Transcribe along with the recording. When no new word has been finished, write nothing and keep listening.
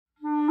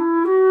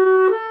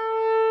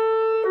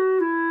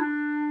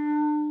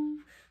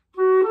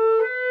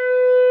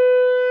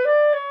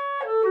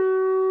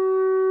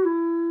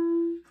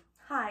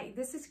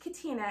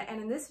Tina, and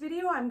in this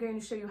video I'm going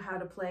to show you how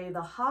to play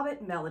the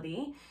Hobbit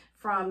melody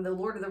from the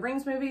Lord of the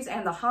Rings movies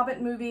and the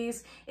Hobbit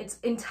movies. It's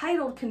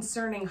entitled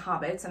Concerning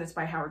Hobbits, and it's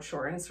by Howard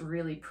Shore, and it's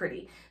really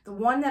pretty. The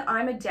one that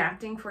I'm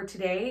adapting for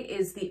today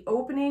is the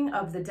opening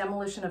of the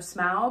Demolition of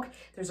Smaug.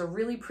 There's a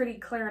really pretty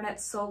clarinet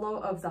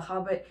solo of the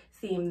Hobbit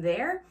theme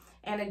there,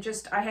 and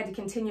I had to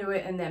continue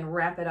it and then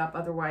wrap it up,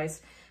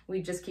 otherwise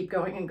we just keep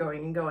going and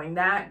going and going.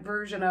 That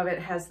version of it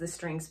has the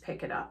strings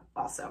pick it up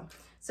also.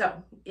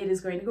 So it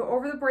is going to go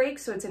over the break,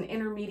 so it's an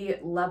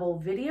intermediate level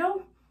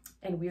video,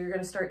 and we're going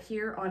to start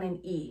here on an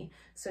E.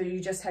 So you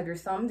just have your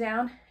thumb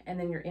down and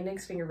then your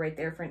index finger right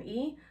there for an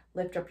E,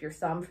 lift up your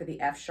thumb for the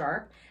F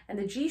sharp, and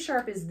the G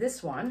sharp is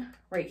this one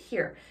right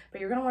here,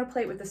 but you're going to want to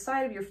play it with the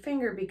side of your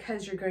finger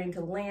because you're going to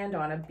land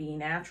on a B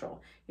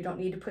natural. You don't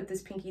need to put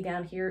this pinky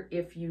down here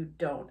if you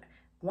don't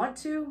want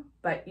to,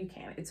 but you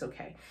can, it's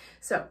okay.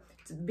 So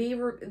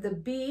the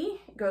B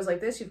goes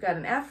like this. You've got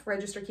an F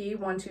register key,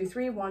 1, 2,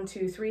 3, 1,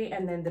 2, 3,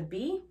 and then the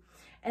B.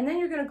 And then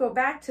you're going to go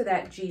back to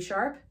that G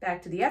sharp,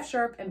 back to the F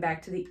sharp, and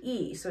back to the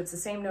E. So it's the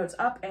same notes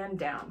up and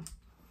down.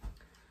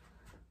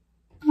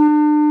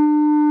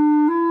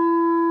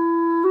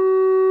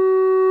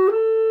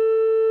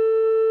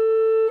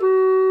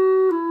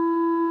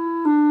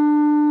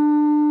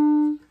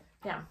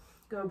 Now,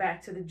 go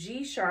back to the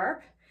G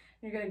sharp.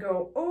 You're going to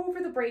go over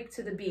the break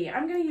to the B.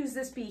 I'm going to use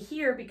this B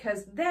here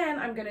because then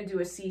I'm going to do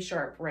a C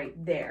sharp right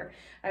there.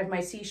 I have my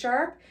C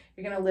sharp.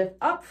 You're going to lift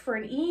up for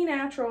an E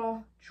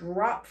natural,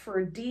 drop for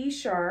a D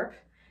sharp.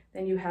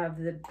 Then you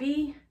have the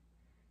B,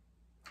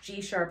 G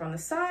sharp on the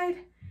side,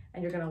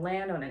 and you're going to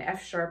land on an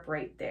F sharp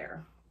right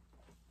there.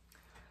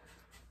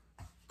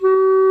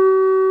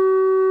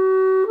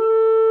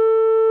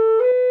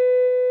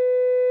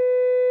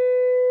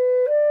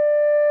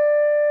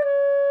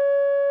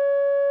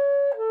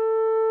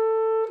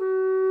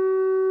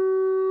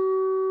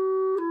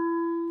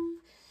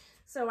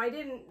 So I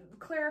didn't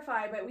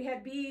clarify, but we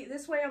had B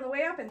this way on the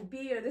way up and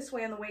B this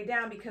way on the way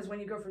down, because when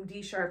you go from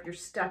D sharp, you're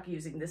stuck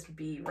using this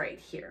B right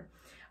here.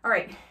 All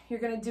right, you're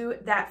going to do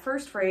that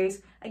first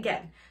phrase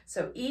again.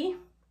 So E,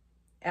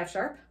 F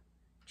sharp,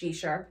 G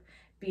sharp,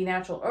 B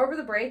natural over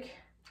the break,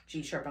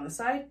 G sharp on the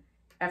side,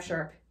 F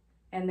sharp,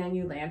 and then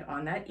you land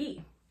on that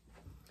E.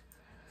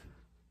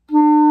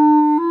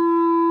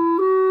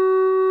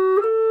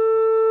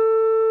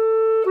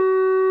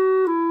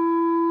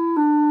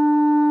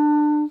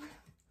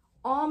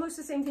 Almost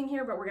the same thing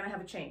here, but we're going to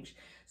have a change.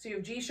 So you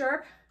have G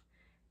sharp,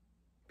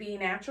 B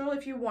natural.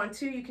 If you want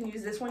to, you can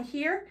use this one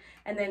here,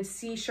 and then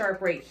C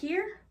sharp right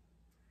here.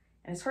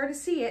 And it's hard to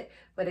see it,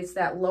 but it's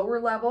that lower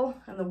level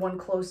and the one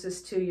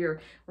closest to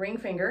your ring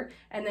finger.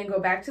 And then go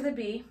back to the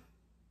B,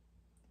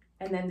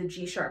 and then the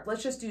G sharp.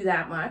 Let's just do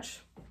that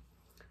much.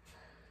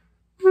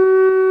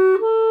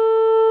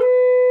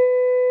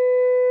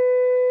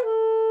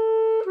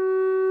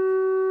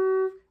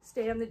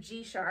 Stay on the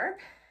G sharp.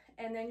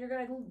 And then you're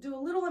going to do a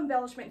little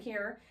embellishment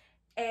here.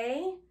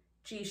 A,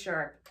 G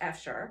sharp,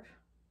 F sharp,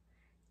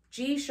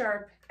 G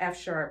sharp, F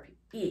sharp,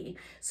 E.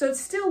 So it's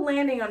still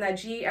landing on that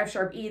G, F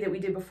sharp, E that we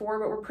did before,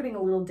 but we're putting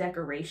a little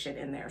decoration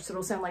in there. So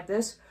it'll sound like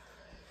this.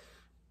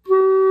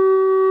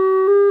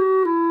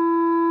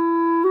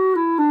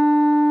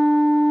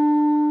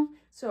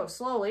 So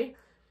slowly.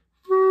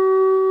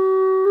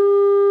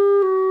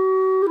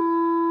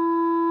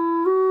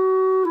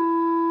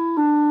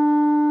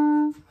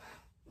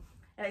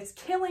 It's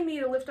killing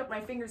me to lift up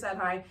my fingers that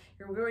high.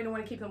 You're going to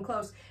want to keep them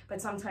close,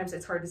 but sometimes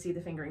it's hard to see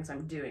the fingerings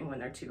I'm doing when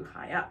they're too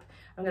high up.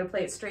 I'm going to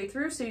play it straight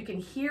through so you can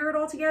hear it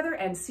all together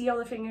and see all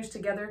the fingers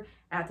together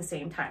at the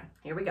same time.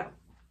 Here we go.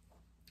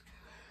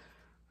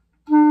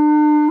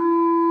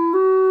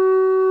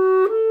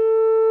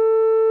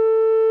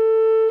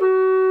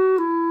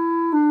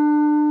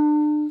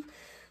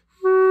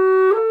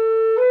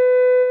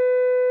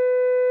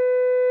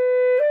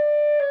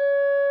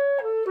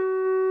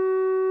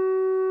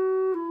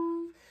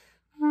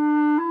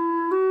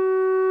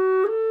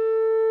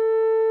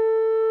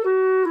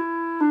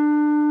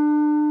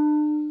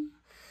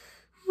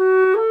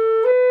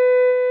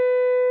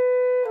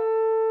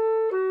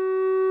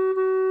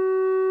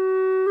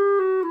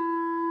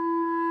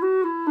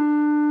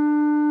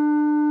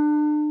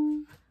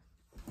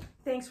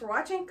 Thanks for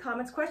watching.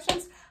 Comments,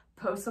 questions,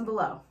 post them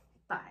below.